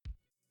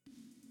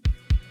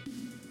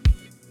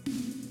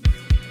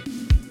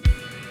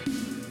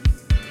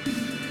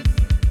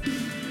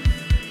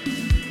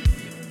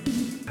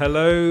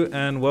Hello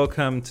and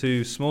welcome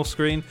to Small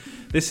Screen.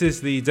 This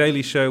is the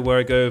daily show where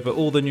I go over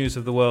all the news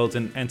of the world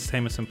in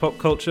entertainment and pop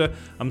culture.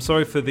 I'm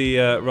sorry for the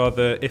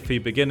rather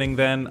iffy beginning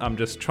then. I'm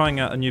just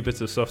trying out a new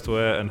bit of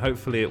software and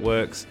hopefully it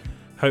works.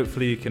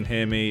 Hopefully you can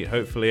hear me.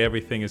 Hopefully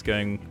everything is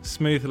going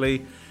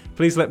smoothly.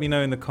 Please let me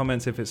know in the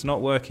comments if it's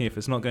not working, if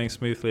it's not going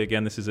smoothly.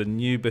 Again, this is a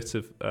new bit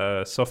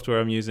of software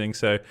I'm using,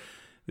 so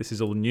this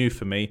is all new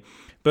for me.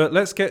 But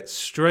let's get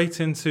straight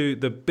into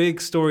the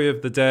big story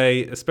of the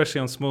day,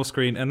 especially on Small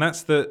Screen, and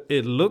that's that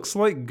it looks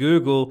like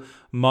Google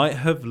might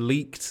have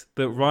leaked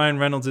that Ryan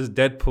Reynolds'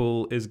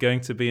 Deadpool is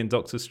going to be in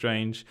Doctor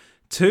Strange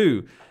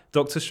 2.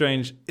 Doctor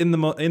Strange in the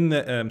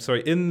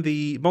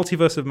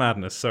Multiverse of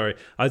Madness. Sorry,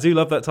 I do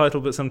love that title,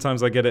 but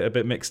sometimes I get it a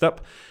bit mixed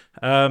up.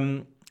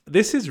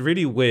 This is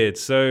really weird.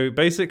 So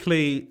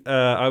basically,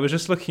 I was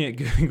just looking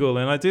at Google,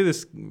 and I do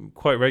this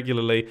quite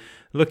regularly,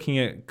 looking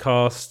at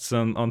casts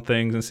on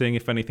things and seeing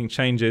if anything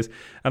changes.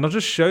 And I'll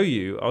show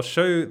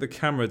the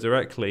camera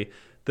directly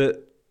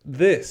that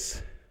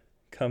this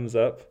comes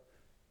up.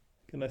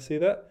 Can I see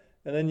that?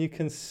 And then you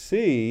can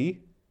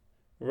see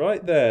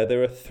right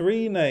there are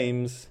three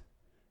names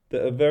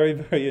that are very,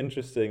 very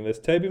interesting. There's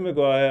Tobey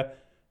Maguire,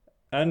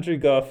 Andrew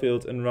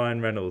Garfield, and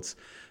Ryan Reynolds.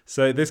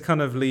 So this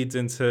kind of leads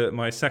into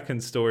my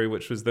second story,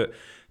 which was that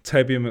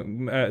Tobey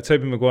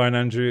Maguire and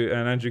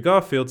Andrew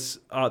Garfield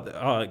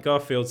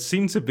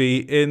seem to be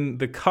in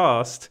the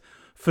cast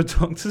for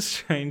Doctor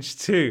Strange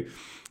 2.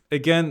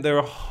 Again, there are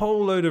a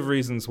whole load of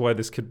reasons why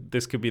this could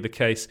be the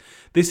case.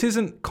 This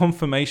isn't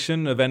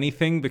confirmation of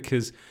anything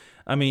because,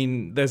 I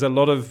mean, there's a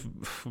lot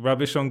of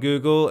rubbish on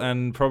Google,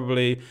 and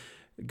probably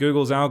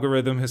Google's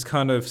algorithm has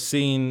kind of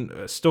seen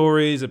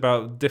stories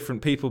about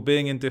different people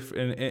being in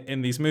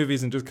these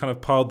movies and just kind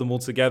of piled them all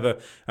together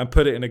and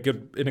put it in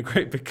a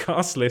great big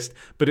cast list.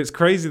 But it's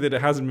crazy that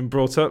it hasn't been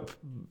brought up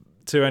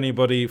to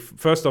anybody.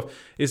 First off,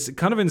 it's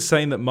kind of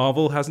insane that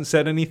Marvel hasn't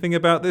said anything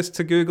about this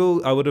to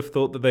Google. I would have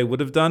thought that they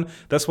would have done.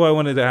 That's why I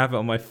wanted to have it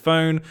on my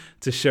phone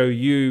to show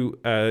you,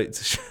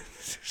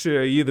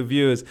 show you the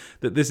viewers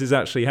that this is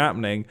actually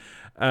happening.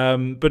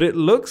 But it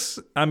looks,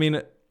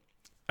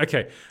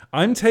 okay,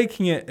 I'm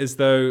taking it as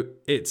though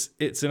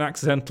it's an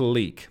accidental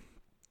leak,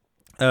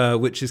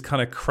 which is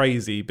kind of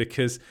crazy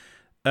because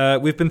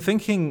we've been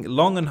thinking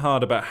long and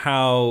hard about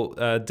how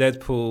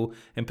Deadpool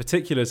in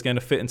particular is going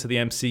to fit into the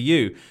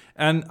MCU.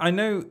 And I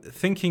know,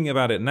 thinking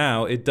about it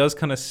now, it does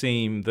kind of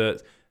seem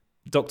that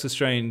Doctor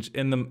Strange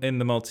in the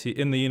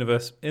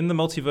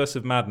Multiverse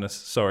of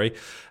Madness,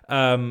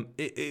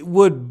 it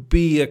would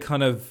be a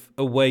kind of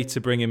a way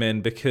to bring him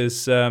in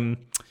because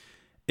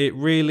it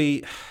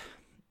really.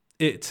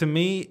 To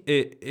me,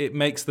 it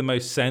makes the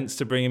most sense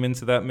to bring him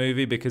into that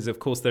movie because, of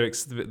course,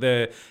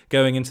 they're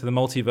going into the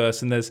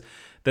multiverse, and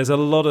there's a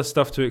lot of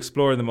stuff to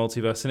explore in the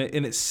multiverse,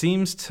 and it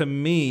seems to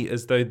me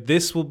as though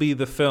this will be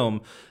the film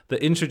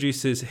that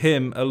introduces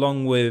him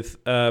along with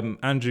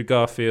Andrew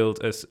Garfield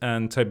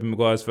and Tobey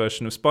Maguire's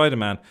version of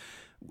Spider-Man.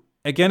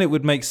 Again, it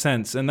would make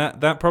sense, and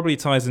that probably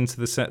ties into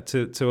the set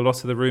to a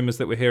lot of the rumors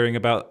that we're hearing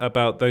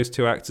about those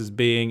two actors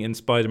being in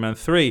Spider-Man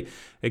 3.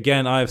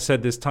 Again, I've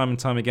said this time and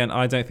time again,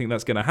 I don't think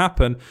that's going to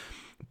happen,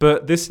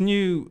 but this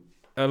new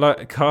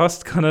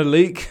cast kind of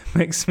leak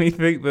makes me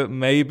think that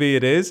maybe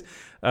it is.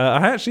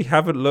 I actually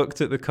haven't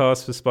looked at the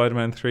cast for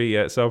Spider-Man 3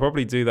 yet, so I'll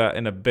probably do that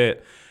in a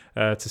bit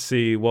to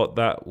see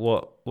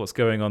what's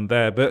going on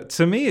there. But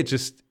to me,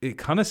 it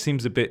kind of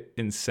seems a bit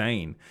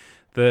insane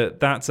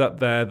that's up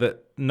there,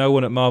 that no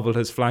one at Marvel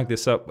has flagged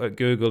this up at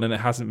Google and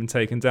it hasn't been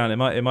taken down.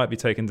 It might be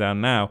taken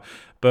down now,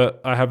 but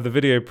I have the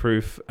video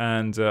proof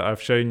and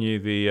I've shown you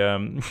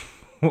the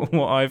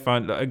what I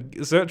find.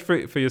 Search for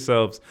it for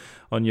yourselves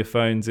on your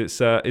phones.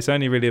 I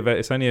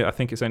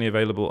think it's only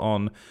available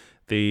on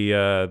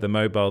the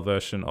mobile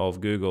version of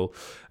Google,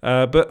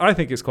 but I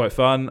think it's quite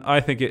fun.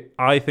 I think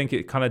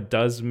it kind of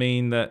does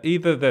mean that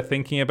either they're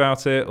thinking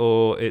about it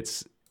or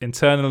it's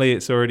internally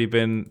it's already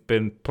been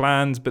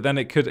planned, but then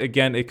it could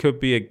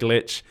be a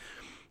glitch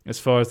as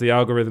far as the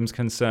algorithm's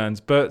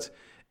concerned. But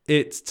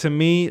to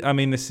me,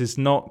 this is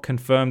not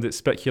confirmed, it's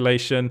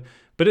speculation,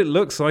 but it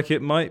looks like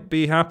it might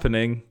be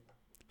happening.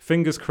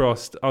 Fingers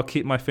crossed. I'll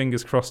keep my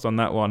fingers crossed on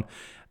that one.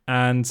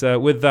 And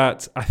with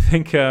that, I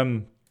think,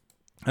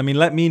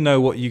 let me know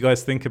what you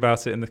guys think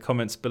about it in the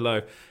comments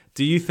below.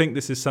 Do you think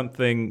this is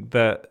something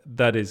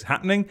that is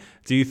happening?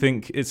 Do you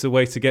think it's a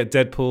way to get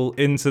Deadpool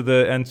into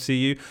the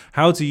MCU?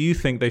 How do you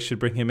think they should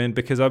bring him in?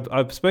 Because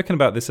I've spoken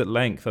about this at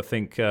length, I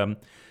think,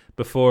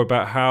 before,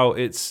 about how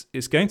it's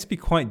going to be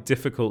quite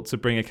difficult to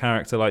bring a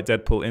character like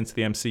Deadpool into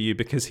the MCU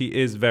because he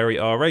is very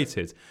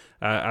R-rated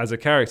as a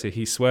character.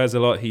 He swears a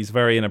lot. He's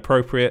very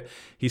inappropriate.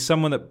 He's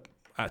someone that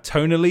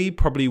tonally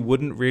probably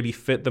wouldn't really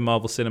fit the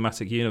Marvel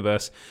Cinematic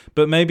Universe,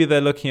 but maybe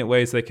they're looking at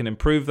ways they can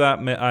improve that.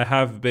 I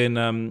have been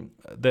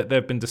there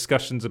have been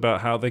discussions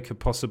about how they could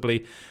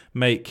possibly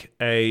make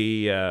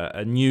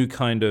a new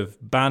kind of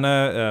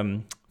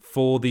banner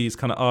for these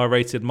kind of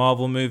R-rated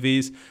Marvel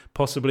movies,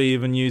 possibly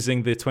even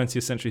using the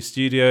 20th Century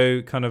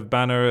Studio kind of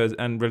banner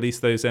and release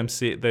those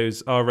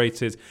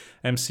R-rated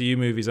MCU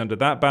movies under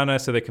that banner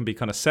so they can be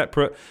kind of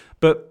separate.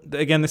 But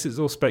again, this is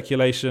all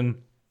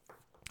speculation.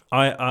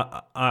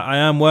 I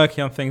am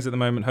working on things at the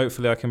moment.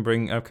 Hopefully, I can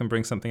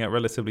bring something out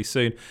relatively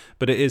soon.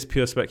 But it is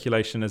pure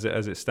speculation as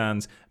it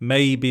stands.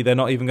 Maybe they're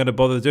not even going to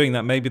bother doing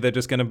that. Maybe they're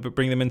just going to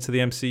bring them into the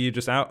MCU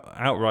just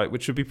outright,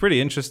 which would be pretty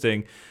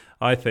interesting,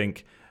 I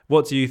think.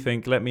 What do you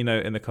think? Let me know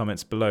in the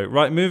comments below.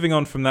 Right, moving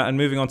on from that and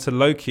moving on to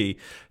Loki.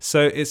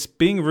 So it's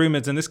being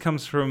rumored, and this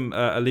comes from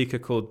a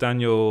leaker called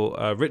Daniel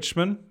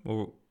Richman,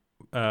 or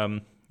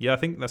I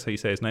think that's how you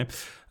say his name.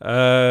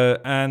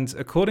 And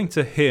according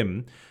to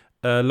him,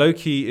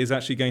 Loki is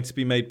actually going to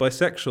be made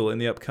bisexual in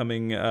the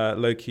upcoming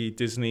Loki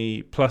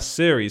Disney Plus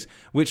series,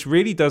 which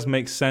really does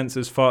make sense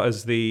as far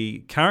as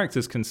the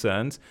character's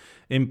concerned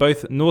in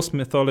both Norse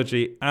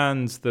mythology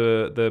and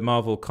the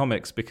Marvel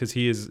comics, because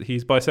he's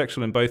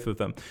bisexual in both of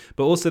them.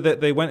 But also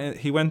that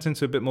he went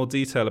into a bit more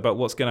detail about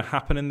what's going to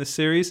happen in this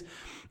series.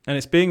 And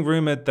it's being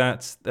rumored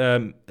that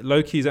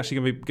Loki is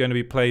actually going to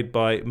be played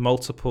by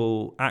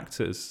multiple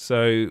actors.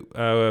 So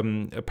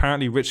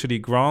apparently Richard E.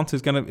 Grant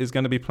is going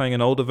to be playing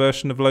an older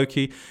version of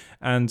Loki,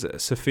 and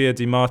Sophia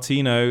Di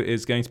Martino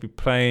is going to be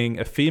playing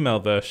a female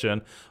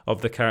version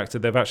of the character.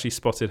 They've actually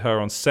spotted her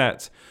on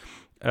set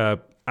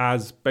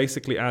as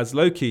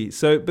Loki.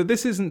 So, but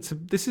this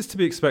is to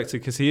be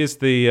expected because he is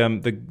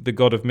the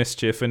god of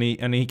mischief, and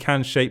he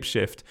can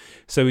shapeshift.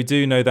 So we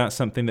do know that's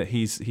something that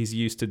he's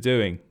used to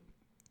doing.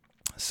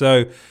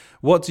 So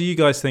what do you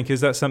guys think?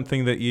 Is that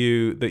something that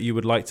you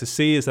would like to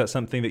see? Is that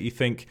something that you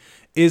think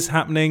is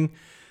happening?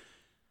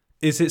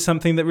 Is it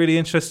something that really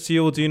interests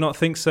you, or do you not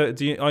think so?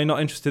 Are you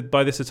not interested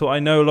by this at all? I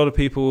know a lot of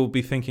people will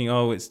be thinking,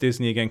 oh, it's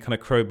Disney again, kind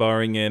of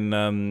crowbarring in,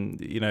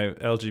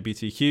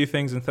 LGBTQ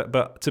things.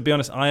 But to be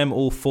honest, I am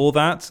all for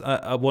that.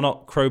 Well,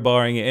 not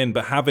crowbarring it in,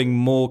 but having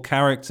more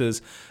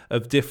characters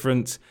of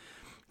different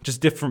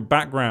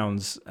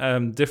backgrounds,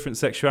 different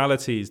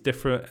sexualities,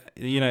 different,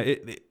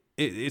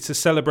 it's a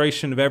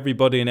celebration of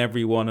everybody and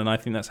everyone, and I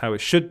think that's how it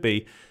should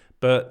be.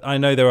 But I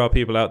know there are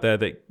people out there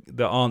that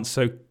aren't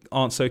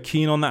so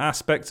keen on that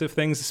aspect of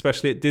things,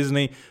 especially at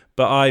Disney.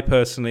 But I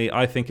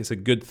think it's a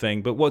good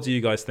thing. But what do you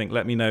guys think?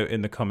 Let me know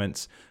in the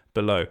comments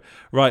below.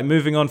 Right,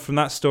 moving on from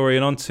that story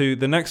and on to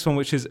the next one,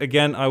 which is,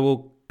 again, I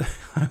will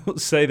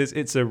say this,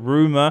 it's a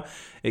rumor.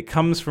 It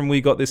comes from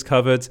We Got This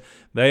Covered.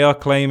 They are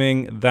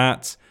claiming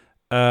that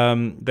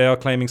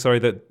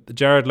that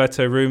Jared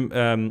Leto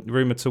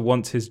rumored to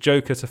want his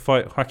Joker to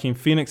fight Joaquin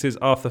Phoenix's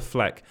Arthur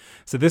Fleck.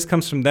 So this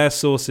comes from their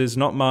sources,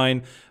 not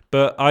mine.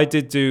 But I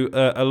did do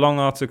a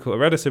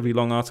relatively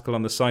long article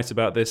on the site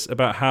about this,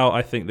 about how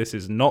I think this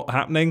is not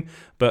happening.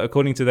 But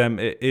according to them,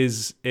 it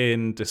is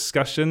in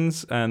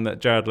discussions and that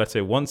Jared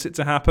Leto wants it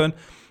to happen.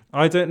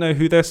 I don't know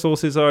who their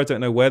sources are. I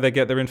don't know where they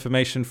get their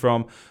information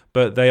from,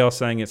 but they are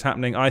saying it's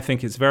happening. I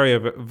think it's very,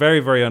 very,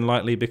 very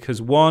unlikely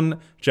because, one,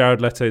 Jared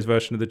Leto's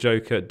version of the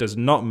Joker does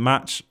not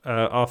match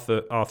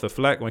Arthur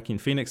Fleck, Joaquin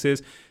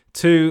Phoenix's.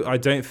 Two, I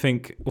don't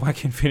think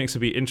Joaquin Phoenix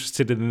would be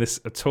interested in this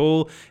at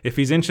all. If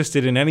he's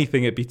interested in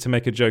anything, it'd be to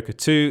make a Joker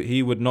 2.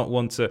 He would not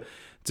want to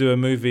do a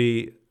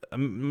movie,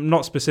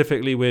 not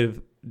specifically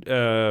with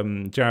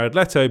Jared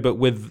Leto, but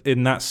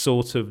within that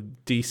sort of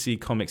DC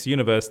Comics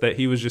universe, that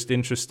he was just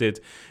interested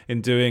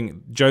in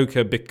doing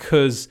Joker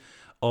because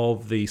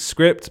of the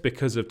script,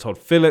 because of Todd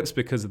Phillips,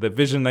 because of the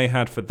vision they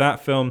had for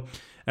that film.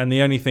 And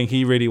the only thing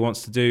he really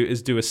wants to do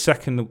is do a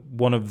second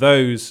one of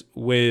those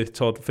with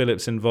Todd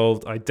Phillips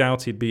involved. I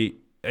doubt he'd be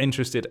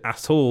interested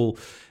at all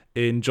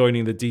in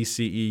joining the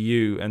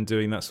DCEU and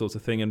doing that sort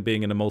of thing and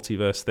being in a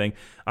multiverse thing.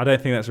 I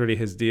don't think that's really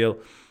his deal.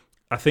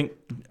 I think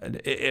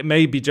it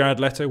may be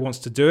Jared Leto wants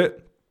to do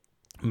it.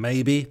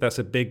 Maybe. That's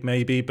a big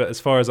maybe. But as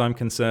far as I'm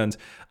concerned,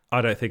 I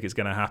don't think it's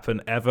going to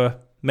happen ever.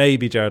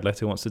 Maybe Jared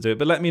Leto wants to do it.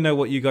 But let me know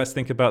what you guys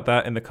think about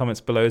that in the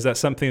comments below. Is that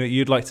something that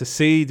you'd like to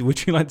see?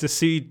 Would you like to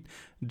see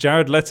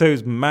Jared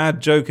Leto's mad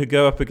Joker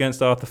go up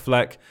against Arthur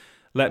Fleck?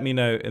 Let me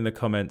know in the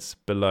comments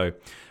below.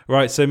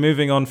 Right, so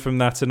moving on from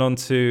that and on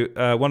to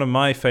one of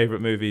my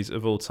favorite movies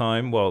of all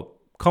time. Well,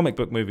 comic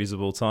book movies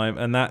of all time,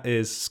 and that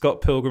is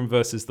Scott Pilgrim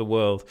versus the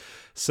World.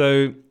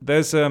 So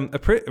there's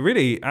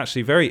really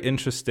actually very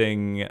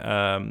interesting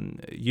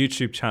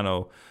YouTube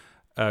channel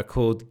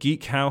called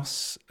Geek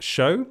House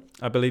Show,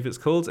 I believe it's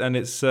called, and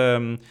it's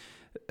they're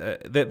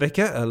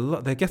getting a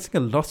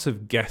lot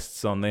of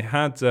guests on. They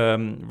had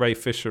Ray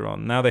Fisher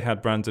on. Now they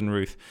had Brandon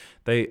Ruth.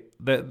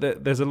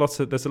 There's a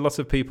lot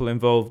of people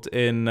involved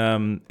in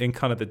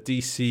kind of the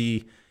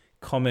DC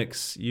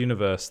Comics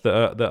universe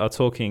that are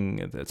talking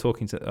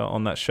to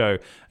on that show,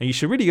 and you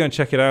should really go and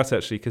check it out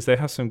actually, because they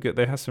have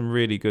some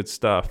really good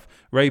stuff.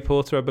 Ray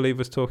Porter, I believe,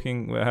 was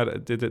talking.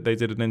 They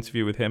did an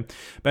interview with him.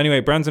 But anyway,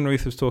 Brandon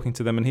Ruth was talking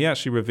to them, and he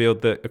actually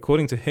revealed that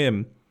according to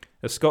him,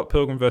 a Scott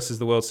Pilgrim versus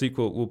the World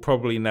sequel will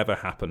probably never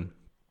happen.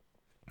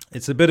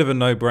 It's a bit of a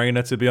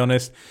no-brainer, to be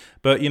honest.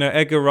 But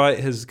Edgar Wright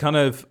has kind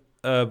of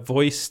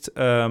voiced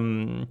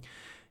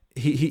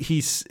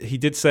he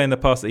did say in the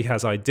past that he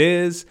has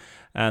ideas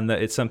and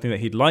that it's something that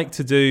he'd like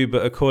to do.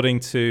 But according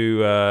to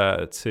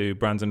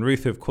Brandon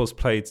Routh, who of course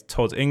played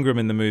Todd Ingram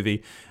in the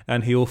movie,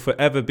 and he will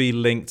forever be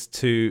linked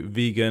to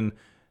vegan.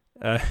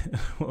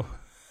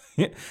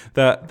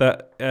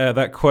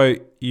 That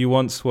quote: "You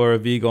once were a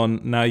vegan,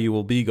 now you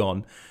will be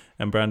gone."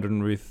 And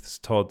Brandon Routh's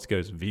Todd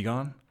goes,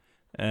 "Vegan?"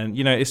 And,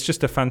 it's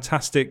just a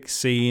fantastic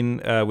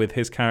scene with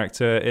his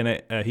character in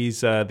it.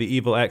 He's the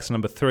Evil X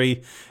number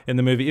 3 in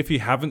the movie. If you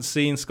haven't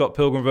seen Scott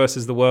Pilgrim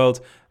vs. the World,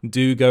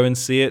 do go and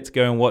see it.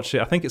 Go and watch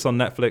it. I think it's on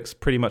Netflix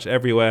pretty much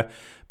everywhere.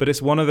 But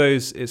it's one of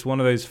those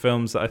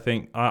films that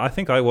I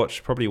think I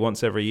watch probably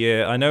once every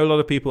year. I know a lot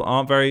of people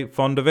aren't very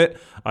fond of it.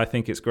 I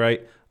think it's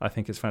great. I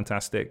think it's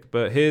fantastic.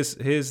 But here's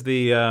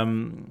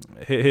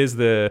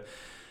the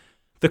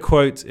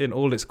quote in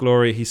all its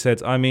glory. He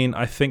said,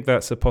 I think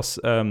that's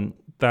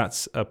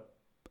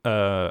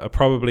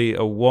probably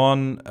a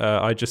one.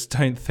 I just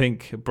don't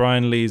think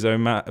Brian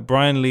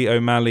Lee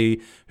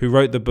O'Malley, who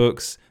wrote the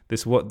books,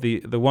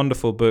 the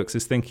wonderful books,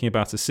 is thinking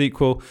about a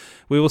sequel.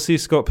 Will we see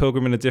Scott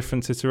Pilgrim in a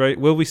different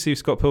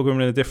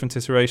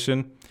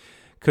iteration?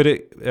 Could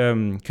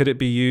it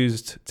be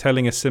used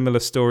telling a similar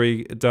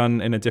story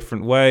done in a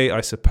different way?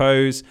 I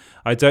suppose.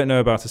 I don't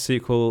know about a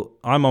sequel.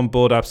 I'm on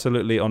board,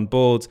 absolutely on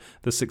board.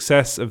 The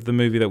success of the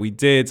movie that we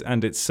did,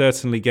 and it's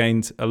certainly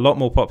gained a lot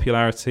more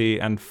popularity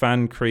and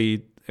fan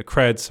cred,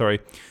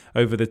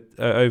 over the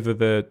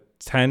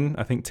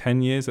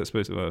 10 years. I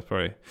suppose it was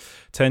probably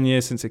 10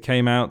 years since it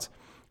came out.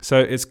 So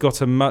it's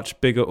got a much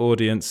bigger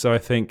audience. So I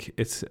think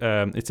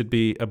it'd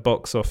be a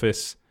box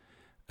office.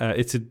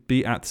 It'd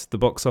be at the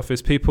box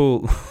office.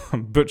 People,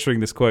 I'm butchering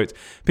this quote,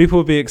 people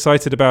would be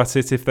excited about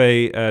it if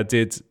they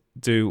did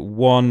do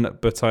one,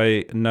 but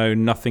I know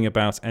nothing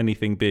about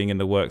anything being in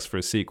the works for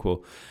a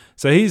sequel.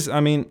 So he's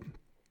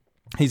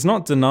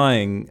not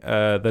denying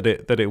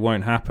that it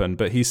won't happen,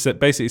 but he's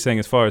basically saying,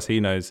 as far as he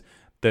knows,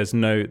 there's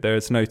no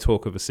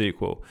talk of a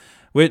sequel,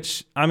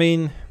 which,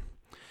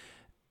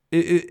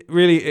 It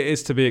really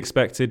is to be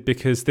expected,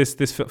 because this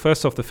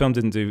first off, the film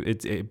didn't do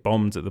it. It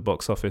bombed at the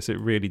box office. It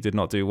really did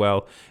not do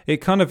well.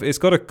 It's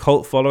got a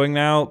cult following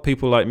now.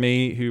 People like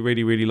me who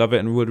really, really love it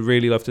and would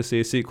really love to see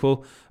a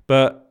sequel,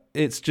 but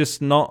it's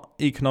just not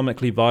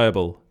economically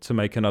viable to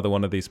make another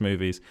one of these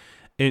movies.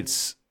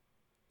 It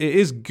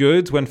is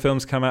good when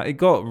films come out. It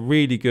got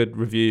really good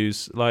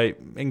reviews, like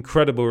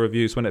incredible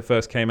reviews when it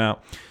first came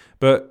out.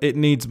 But it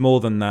needs more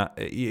than that.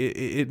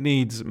 It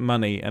needs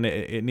money, and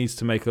it needs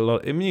to make a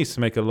lot. It needs to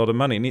make a lot of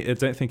money. I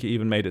don't think it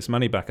even made its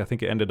money back. I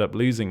think it ended up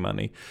losing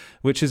money,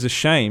 which is a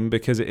shame,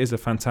 because it is a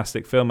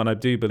fantastic film, and I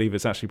do believe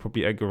it's actually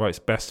probably Edgar Wright's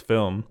best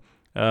film.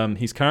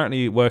 He's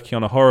currently working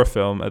on a horror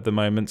film at the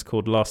moment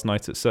called Last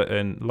Night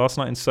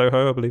in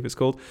Soho, I believe it's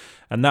called,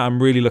 and that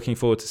I'm really looking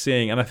forward to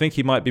seeing. And I think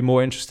he might be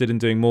more interested in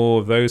doing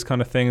more of those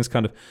kind of things,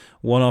 kind of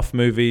one-off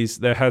movies.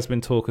 There has been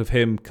talk of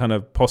him kind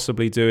of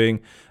possibly doing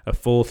a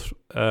fourth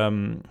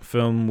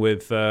film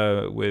with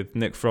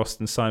Nick Frost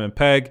and Simon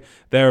Pegg.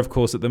 They're, of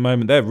course, at the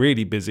moment, they're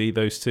really busy,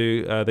 those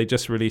two. They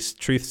just released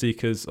Truth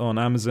Seekers on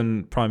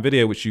Amazon Prime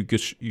Video, which you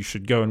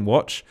should go and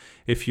watch.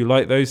 If you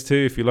like those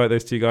two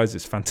guys,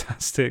 it's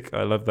fantastic.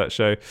 I love that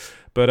show.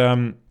 But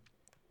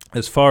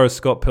as far as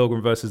Scott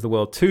Pilgrim vs. the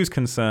World 2 is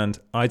concerned,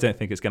 I don't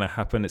think it's going to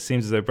happen. It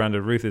seems as though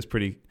Brandon Routh is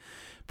pretty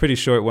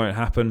sure it won't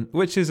happen,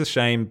 which is a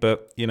shame,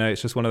 but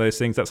it's just one of those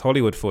things. That's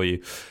Hollywood for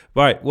you.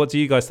 Right, what do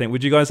you guys think?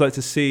 Would you guys like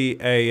to see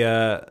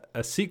a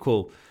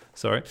sequel?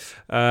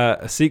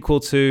 A sequel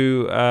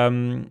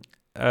to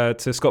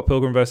Scott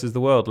Pilgrim vs.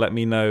 the World? Let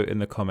me know in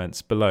the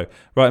comments below.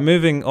 Right,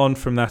 moving on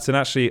from that, and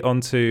actually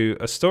onto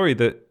a story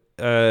that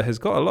has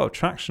got a lot of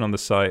traction on the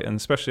site, and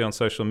especially on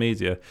social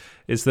media,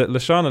 is that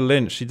Lashana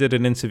Lynch, she did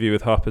an interview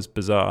with Harper's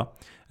Bazaar,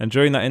 and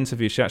during that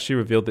interview, she actually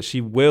revealed that she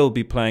will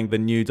be playing the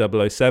new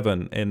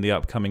 007 in the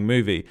upcoming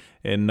movie,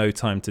 in No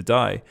Time to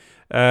Die.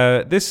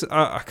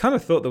 I kind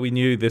of thought that we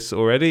knew this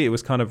already. It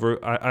was kind of,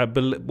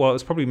 it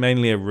was probably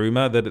mainly a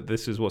rumor that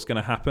this is what's going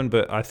to happen,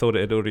 but I thought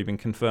it had already been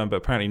confirmed, but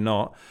apparently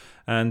not.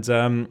 And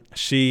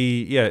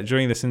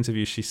during this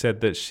interview, she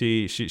said that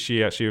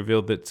she actually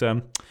revealed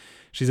that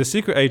she's a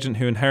secret agent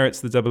who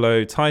inherits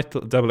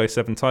the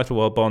 007 title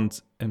while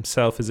Bond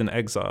himself is in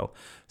exile.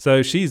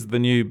 So she's the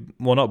new,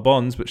 well, not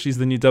Bond, but she's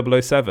the new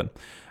 007.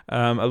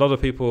 A lot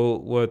of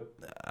people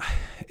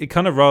it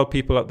kind of riled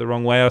people up the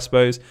wrong way, I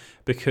suppose,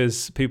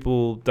 because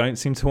people don't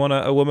seem to want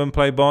a woman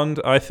play Bond.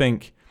 I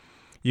think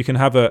you can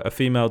have a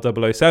female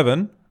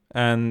 007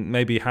 and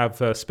maybe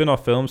have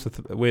spin-off films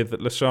with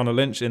Lashana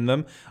Lynch in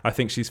them. I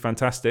think she's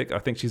fantastic. I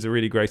think she's a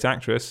really great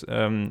actress.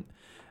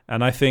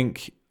 And I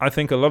think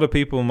a lot of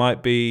people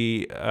might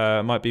be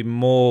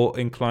more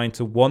inclined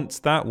to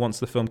want that once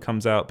the film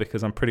comes out,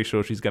 because I'm pretty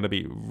sure she's going to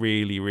be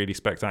really, really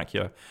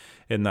spectacular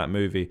in that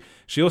movie.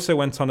 She also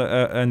went on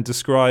and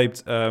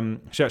described,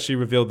 she actually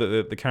revealed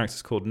that the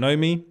character's called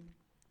Nomi,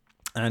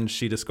 and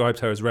she described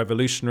her as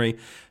revolutionary.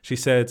 She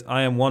said,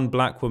 "I am one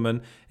black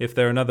woman. If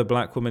there were another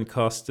black woman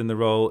cast in the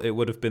role, it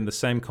would have been the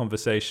same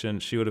conversation.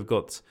 She would have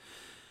got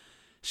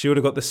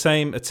the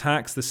same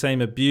attacks, the same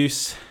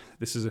abuse."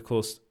 This is, of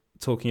course,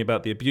 talking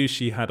about the abuse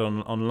she had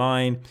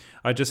online.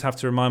 I just have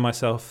to remind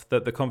myself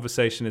that the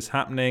conversation is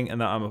happening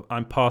and that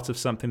I'm part of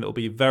something that will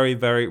be very,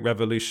 very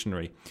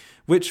revolutionary,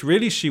 which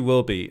really she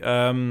will be.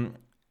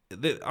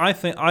 I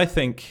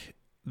think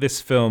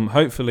this film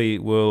hopefully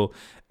will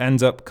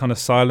end up kind of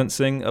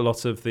silencing a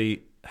lot of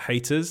the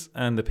haters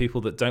and the people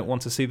that don't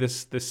want to see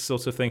this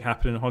sort of thing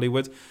happen in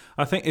Hollywood.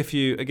 I think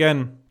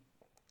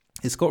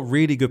it's got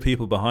really good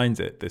people behind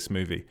it, this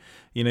movie.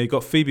 You know, you've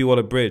got Phoebe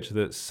Waller-Bridge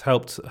that's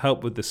helped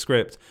with the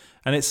script,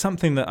 and it's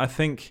something that I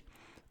think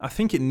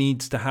it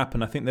needs to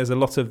happen. I think there's a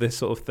lot of this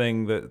sort of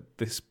thing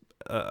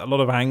a lot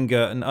of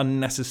anger and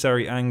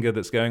unnecessary anger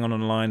that's going on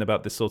online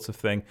about this sort of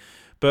thing,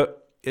 but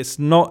it's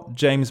not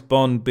James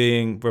Bond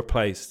being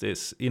replaced.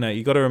 It's, you know,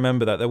 you got to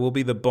remember that there will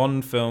be the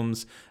Bond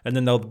films, and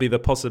then there'll be the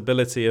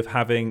possibility of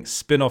having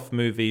spin-off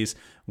movies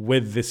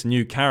with this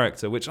new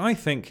character, which I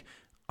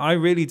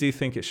really do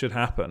think it should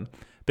happen,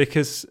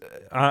 because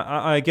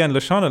again,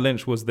 Lashana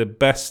Lynch was the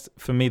best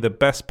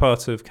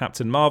part of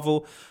Captain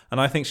Marvel, and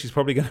I think she's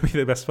probably going to be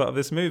the best part of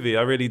this movie.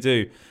 I really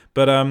do.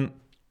 But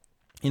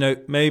you know,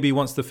 maybe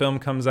once the film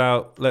comes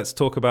out, let's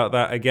talk about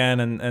that again.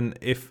 And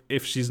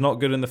if she's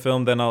not good in the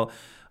film, then I'll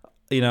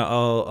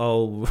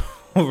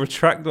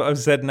retract what I've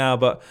said now.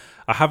 But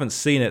I haven't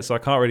seen it, so I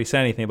can't really say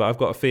anything. But I've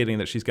got a feeling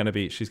that she's going to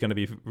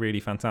be really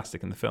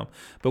fantastic in the film.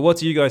 But what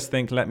do you guys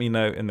think? Let me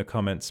know in the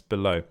comments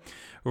below.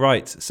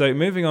 Right, so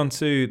moving on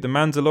to The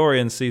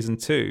Mandalorian Season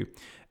 2.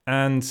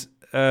 And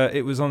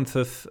it was on the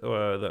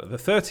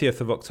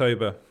 30th of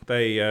October,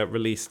 they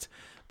released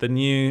the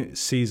new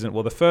season,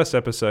 the first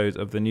episode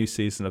of the new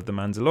season of The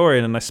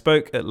Mandalorian. And I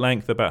spoke at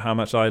length about how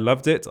much I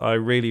loved it. I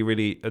really,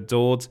 really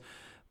adored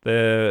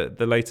the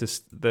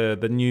latest,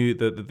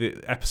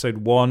 the episode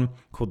 1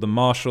 called The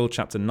Marshal,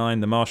 Chapter 9,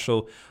 The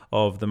Marshal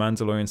of The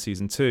Mandalorian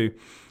Season 2.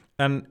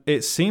 And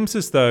it seems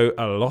as though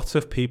a lot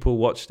of people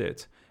watched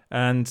it.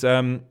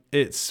 And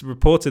it's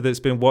reported that it's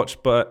been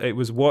watched, but it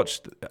was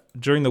watched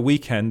during the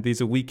weekend.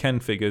 These are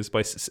weekend figures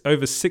by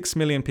over 6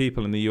 million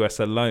people in the US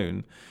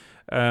alone.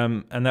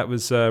 And that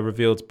was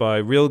revealed by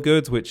Real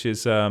Good, which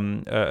is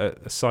a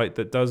site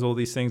that does all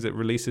these things, that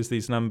releases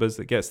these numbers,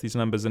 that gets these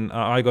numbers. And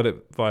I got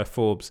it via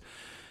Forbes.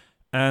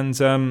 And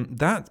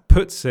that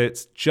puts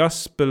it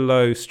just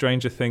below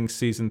Stranger Things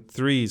Season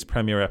 3's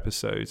premiere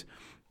episode.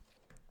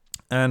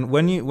 And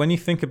when you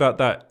think about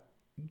that,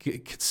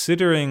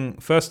 considering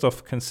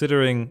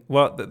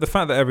the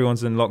fact that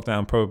everyone's in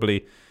lockdown,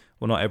 probably,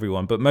 well, not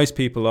everyone, but most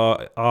people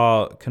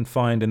are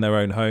confined in their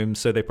own homes,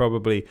 so they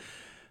probably,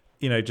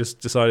 you know, just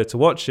decided to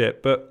watch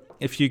it. But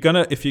if you're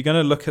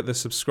gonna look at the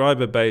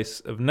subscriber base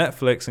of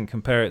Netflix and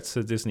compare it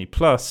to Disney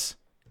Plus,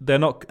 they're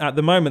not, at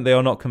the moment, they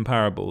are not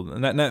comparable.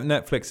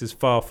 Netflix is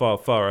far, far,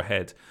 far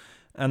ahead,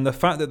 and the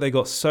fact that they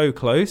got so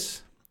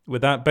close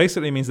with that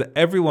basically means that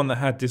everyone that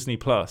had Disney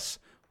Plus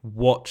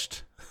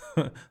watched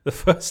the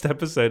first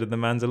episode of The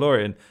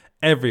Mandalorian.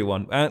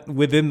 Everyone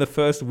within the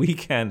first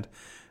weekend,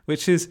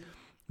 which is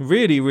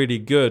really, really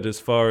good as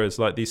far as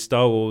like these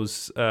Star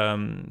Wars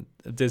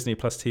Disney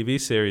Plus TV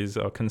series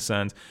are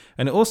concerned.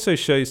 And it also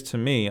shows to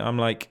me, I'm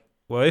like,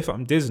 well, if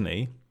I'm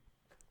Disney,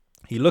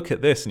 you look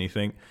at this and you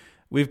think,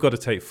 we've got to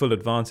take full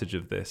advantage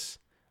of this.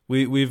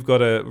 We've got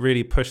to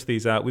really push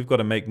these out. We've got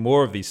to make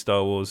more of these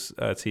Star Wars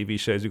TV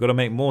shows. We've got to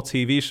make more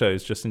TV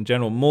shows just in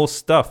general, more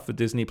stuff for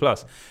Disney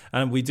Plus.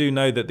 And we do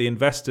know that the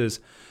investors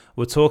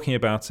were talking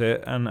about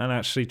it and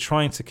actually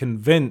trying to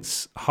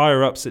convince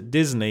higher ups at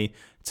Disney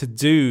to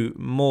do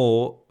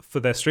more for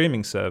their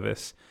streaming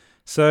service.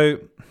 So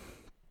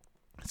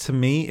to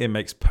me, it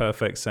makes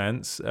perfect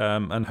sense.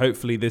 And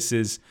hopefully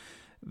this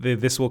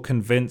will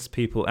convince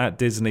people at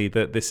Disney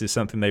that this is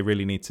something they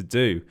really need to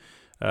do.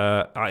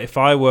 If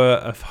I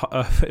were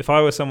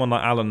someone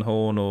like Alan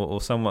Horn or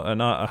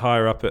someone a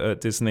higher up at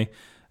Disney,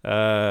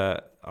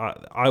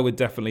 I would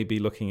definitely be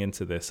looking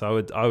into this. I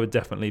would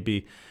definitely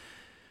be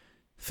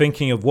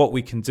thinking of what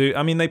we can do.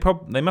 I mean,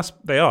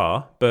 they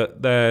are,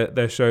 but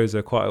their shows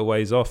are quite a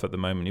ways off at the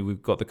moment.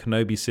 We've got the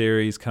Kenobi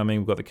series coming.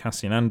 We've got the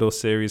Cassian Andor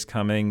series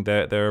coming.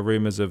 There are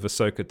rumors of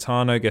Ahsoka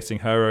Tano getting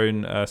her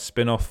own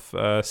spin-off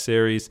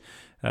series.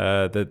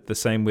 The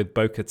same with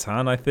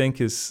Bo-Katan, I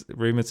think, is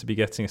rumored to be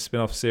getting a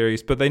spin-off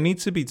series. But I think they need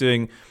to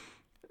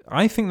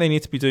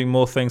be doing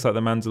more things like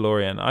The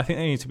Mandalorian. I think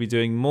they need to be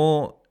doing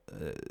more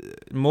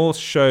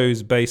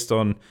shows based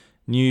on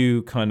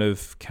new kind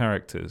of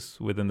characters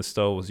within the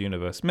Star Wars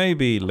universe.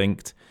 Maybe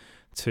linked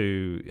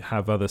to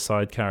have other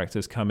side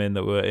characters come in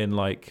that were in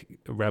like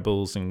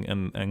Rebels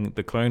and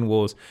the Clone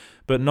Wars,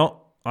 but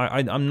not.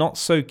 I'm not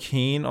so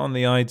keen on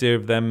the idea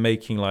of them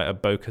making like a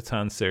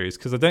Bo-Katan series,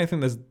 because I don't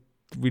think there's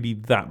really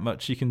that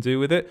much you can do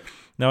with it.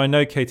 Now, I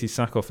know Katie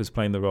Sackhoff is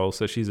playing the role,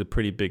 so she's a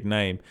pretty big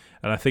name,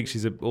 and I think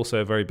she's also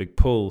a very big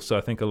pull, so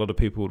I think a lot of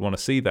people would want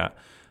to see that.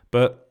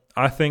 But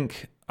I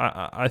think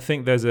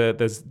there's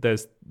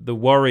the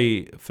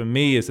worry for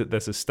me is that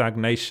there's a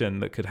stagnation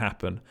that could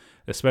happen,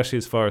 especially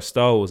as far as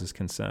Star Wars is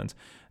concerned.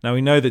 Now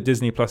we know that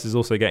Disney Plus is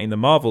also getting the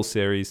Marvel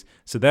series,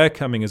 so they're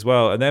coming as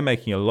well, and they're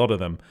making a lot of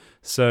them.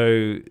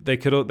 So they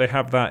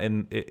have that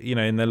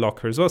in their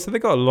locker as well. So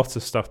they've got a lot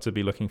of stuff to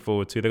be looking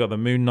forward to. They've got the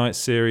Moon Knight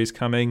series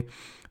coming.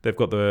 They've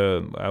got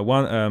the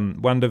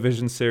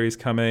WandaVision series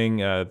coming.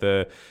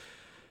 The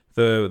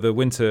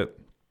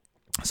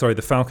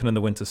Falcon and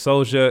the Winter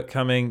Soldier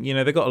coming.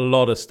 They've got a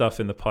lot of stuff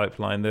in the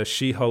pipeline. The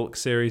She-Hulk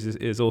series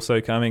is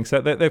also coming.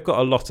 So they've got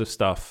a lot of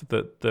stuff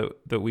that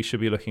we should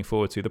be looking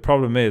forward to. The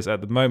problem is,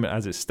 at the moment,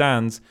 as it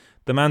stands,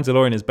 The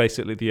Mandalorian is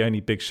basically the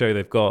only big show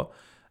they've got,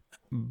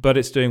 but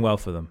it's doing well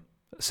for them.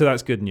 So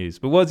that's good news.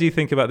 But what do you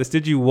think about this?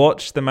 Did you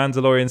watch The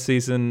Mandalorian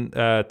season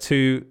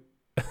 2,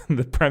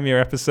 the premiere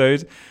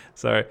episode?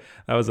 Sorry,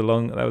 that was a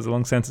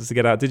long sentence to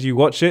get out. Did you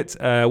watch it?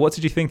 What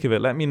did you think of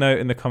it? Let me know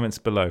in the comments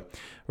below.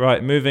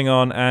 Right, moving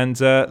on, and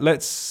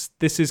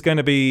this is going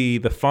to be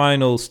the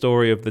final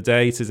story of the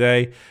day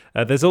today.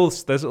 There's all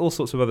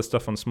sorts of other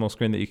stuff on small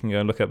screen that you can go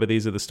and look at, but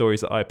these are the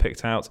stories that I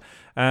picked out,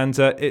 and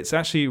it's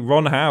actually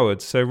Ron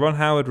Howard. So Ron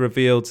Howard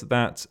revealed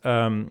that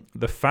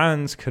the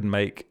fans could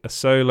make a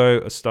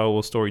Star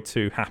Wars Story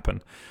 2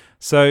 happen.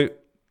 So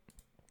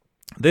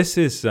this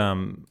is.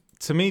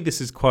 To me, this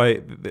is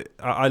quite.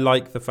 I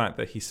like the fact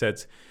that he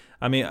said.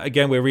 I mean,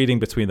 again, we're reading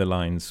between the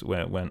lines.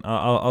 When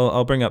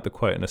I'll bring up the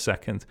quote in a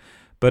second,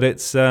 but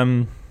it's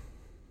the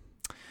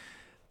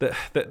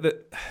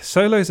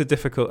Solo is a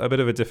bit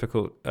of a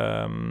difficult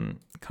kind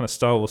of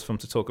Star Wars film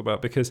to talk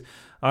about, because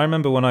I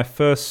remember when I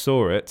first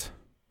saw it,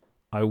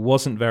 I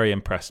wasn't very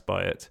impressed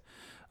by it.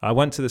 I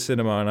went to the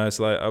cinema and I was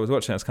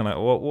watching it. I was kind of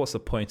like, what's the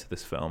point of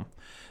this film?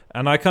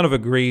 And I kind of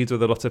agreed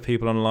with a lot of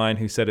people online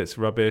who said it's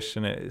rubbish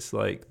and it's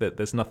like that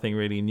there's nothing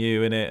really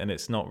new in it, and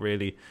it's not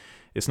really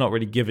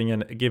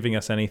giving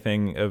us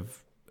anything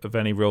of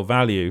any real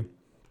value.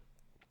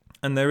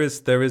 And there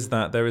is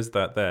that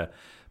there.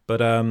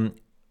 But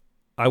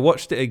I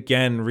watched it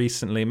again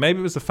recently. Maybe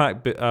it was the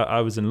fact that I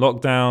was in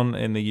lockdown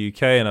in the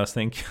UK, and I was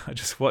thinking, I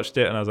just watched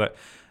it and I was like,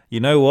 you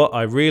know what?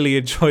 I really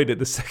enjoyed it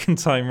the second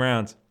time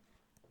round.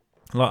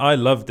 Like, I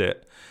loved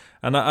it.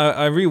 And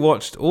I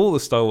rewatched all the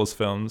Star Wars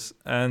films,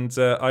 and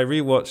I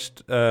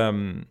rewatched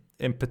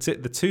in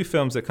particular the two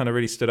films that kind of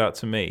really stood out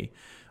to me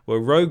were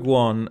Rogue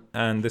One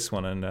and this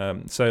one,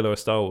 and Solo: A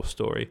Star Wars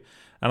Story.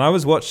 And I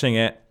was watching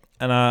it,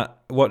 and I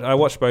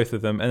watched both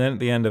of them, and then at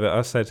the end of it,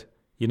 I said,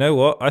 you know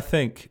what? I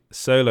think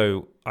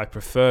I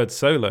preferred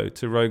Solo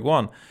to Rogue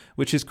One,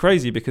 which is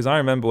crazy because I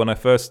remember when I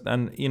first,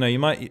 and you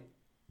might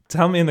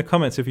tell me in the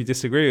comments if you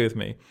disagree with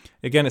me.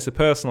 Again, it's a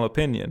personal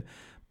opinion,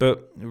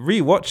 but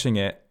rewatching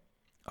it,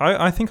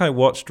 I think I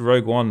watched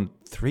Rogue One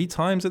 3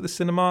 times at the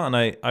cinema, and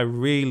I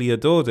really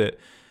adored it.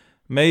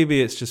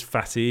 Maybe it's just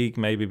fatigue,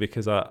 maybe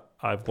because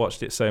I've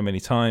watched it so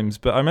many times.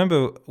 But I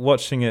remember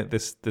watching it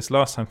this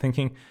last time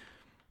thinking,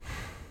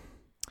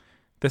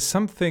 there's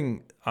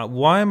something,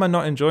 why am I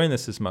not enjoying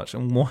this as much?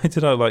 And why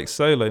did I like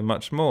Solo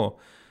much more?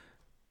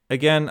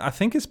 Again, I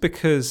think it's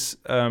because,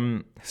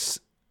 Rogue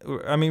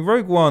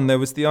One, there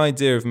was the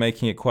idea of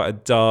making it quite a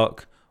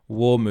dark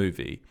war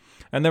movie.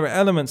 And there were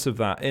elements of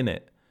that in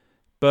it.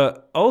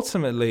 But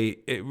ultimately,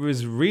 it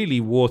was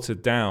really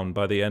watered down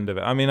by the end of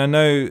it. I mean, I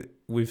know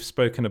we've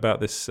spoken about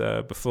this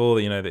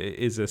before, that it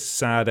is a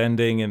sad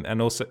ending.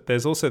 And also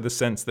there's also the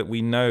sense that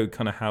we know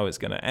kind of how it's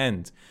going to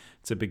end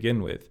to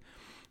begin with.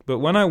 But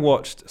when I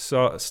watched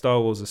Solo: A Star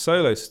Wars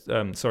Story,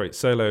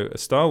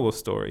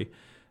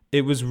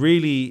 it was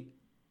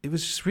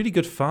just really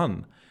good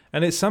fun.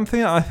 And it's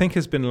something that I think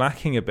has been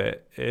lacking a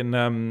bit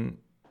in...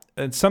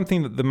 It's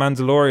something that The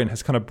Mandalorian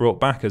has kind of brought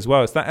back as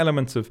well. It's that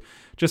element of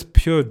just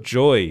pure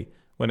joy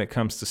when it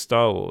comes to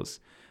Star Wars.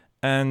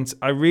 And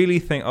I really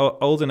think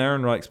Alden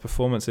Ehrenreich's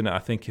performance in it, I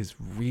think, is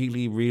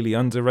really, really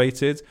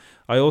underrated.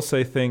 I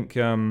also think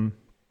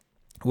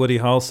Woody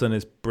Harrelson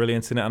is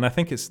brilliant in it. And I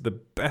think it's the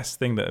best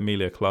thing that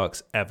Emilia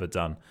Clarke's ever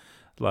done.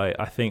 Like,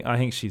 I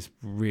think she's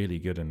really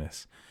good in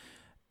this.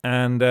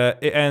 And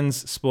it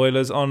ends,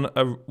 spoilers, on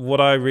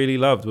what I really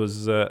loved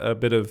was a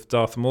bit of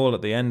Darth Maul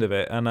at the end of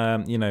it.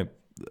 And,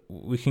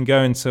 we can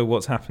go into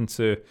what's happened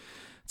to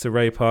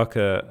Ray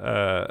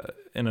Parker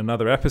in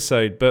another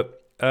episode,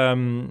 but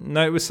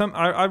no, it was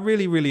I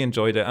really, really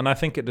enjoyed it, and I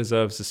think it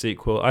deserves a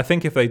sequel. I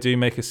think if they do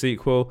make a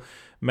sequel,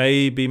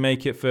 maybe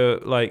make it for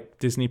like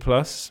Disney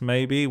Plus,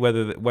 maybe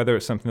whether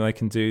it's something they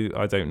can do,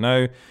 I don't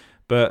know.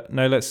 But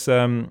no, let's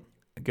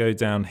go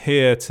down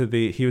here to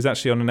he was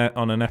actually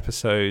on an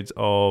episode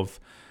of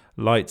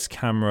Lights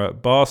Camera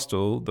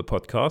Barstool, the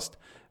podcast.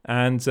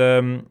 And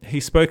he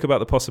spoke about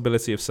the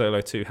possibility of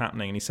Solo 2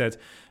 happening. And he said,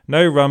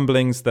 no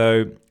rumblings,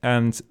 though.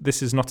 And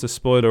this is not a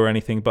spoiler or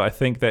anything, but I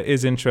think there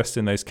is interest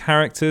in those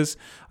characters.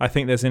 I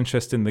think there's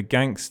interest in the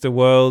gangster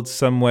world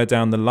somewhere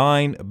down the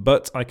line.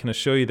 But I can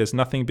assure you there's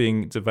nothing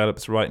being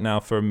developed right now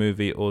for a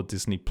movie or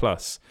Disney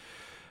Plus.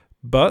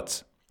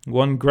 But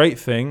one great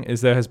thing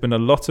is there has been a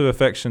lot of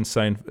affection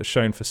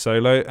shown for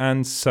Solo.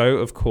 And so,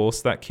 of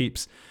course, that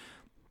keeps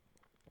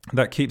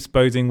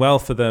boding well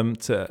for them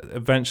to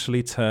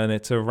eventually turn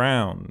it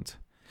around.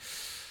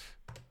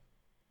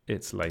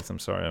 It's late. I'm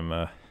sorry.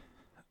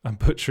 I'm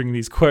butchering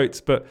these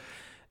quotes, but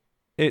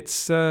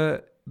it's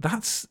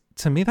that's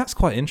to me that's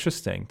quite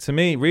interesting. To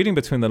me, reading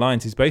between the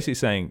lines, he's basically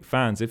saying,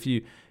 fans, if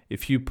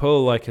you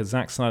pull like a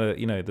Zack Snyder,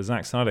 the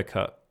Zack Snyder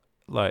cut,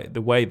 like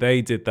the way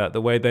they did that,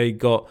 the way they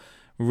got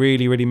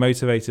really, really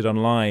motivated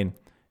online,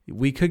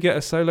 we could get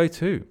a Solo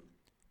 2.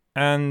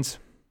 And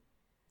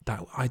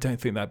that, I don't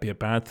think that'd be a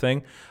bad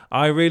thing.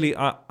 I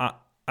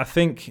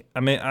think,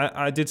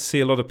 I did see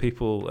a lot of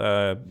people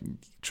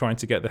trying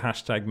to get the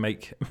hashtag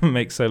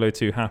make Solo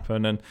 2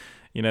 happen, and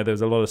there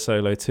was a lot of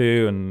Solo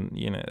 2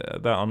 and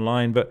that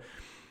online, but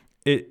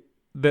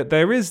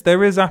there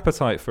is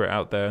appetite for it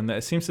out there, and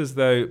it seems as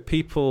though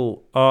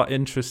people are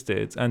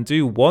interested and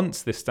do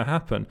want this to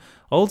happen.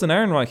 Alden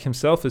Ehrenreich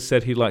himself has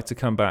said he'd like to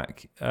come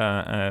back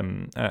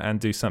and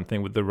do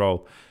something with the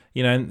role.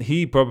 And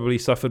he probably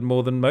suffered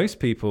more than most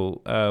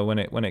people when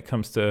it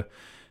comes to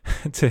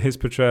his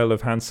portrayal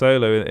of Han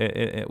Solo.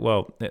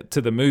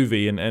 To the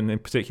movie, and in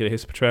particular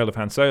his portrayal of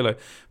Han Solo.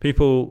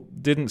 People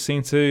didn't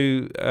seem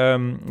to,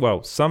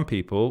 some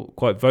people,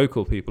 quite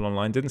vocal people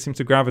online, didn't seem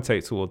to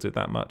gravitate towards it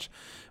that much,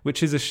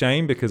 which is a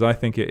shame, because I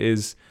think it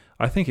is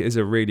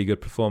a really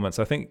good performance.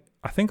 I think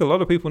a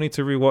lot of people need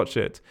to rewatch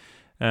it,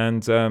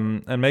 and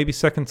maybe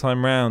second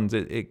time round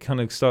it kind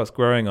of starts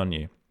growing on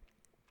you.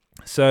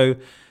 So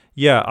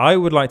yeah, I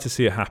would like to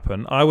see it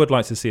happen. I would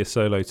like to see a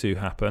Solo 2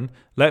 happen.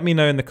 Let me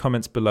know in the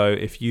comments below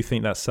if you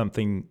think that's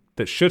something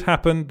that should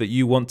happen, that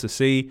you want to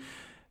see.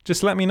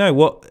 Just let me know.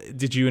 What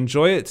did you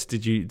enjoy it?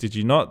 Did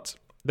you not?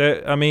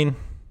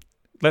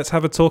 Let's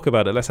have a talk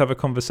about it. Let's have a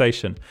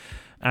conversation.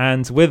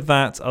 And with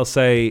that, I'll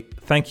say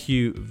thank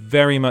you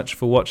very much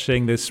for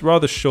watching this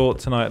rather short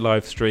tonight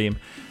live stream.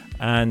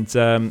 And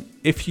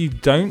if you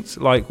don't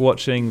like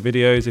watching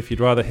videos, if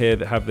you'd rather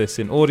have this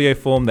in audio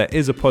form, there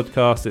is a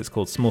podcast. It's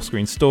called Small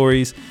Screen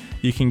Stories.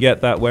 You can get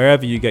that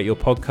wherever you get your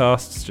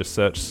podcasts. Just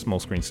search Small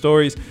Screen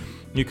Stories.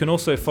 You can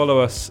also follow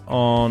us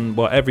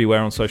everywhere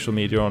on social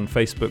media, on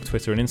Facebook,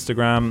 Twitter, and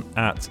Instagram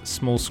at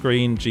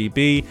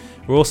SmallScreenGB.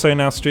 We're also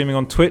now streaming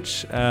on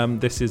Twitch.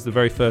 This is the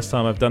very first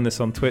time I've done this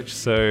on Twitch,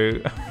 so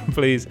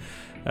please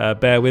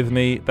bear with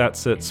me.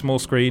 That's at Small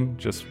Screen,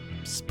 just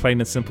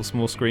plain and simple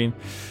Small Screen.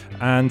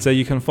 And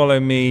you can follow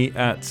me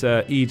at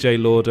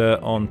EJ Lauder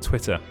on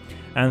Twitter.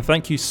 And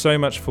thank you so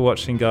much for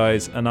watching,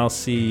 guys, and I'll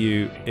see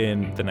you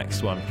in the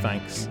next one.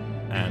 Thanks,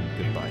 and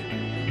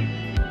goodbye.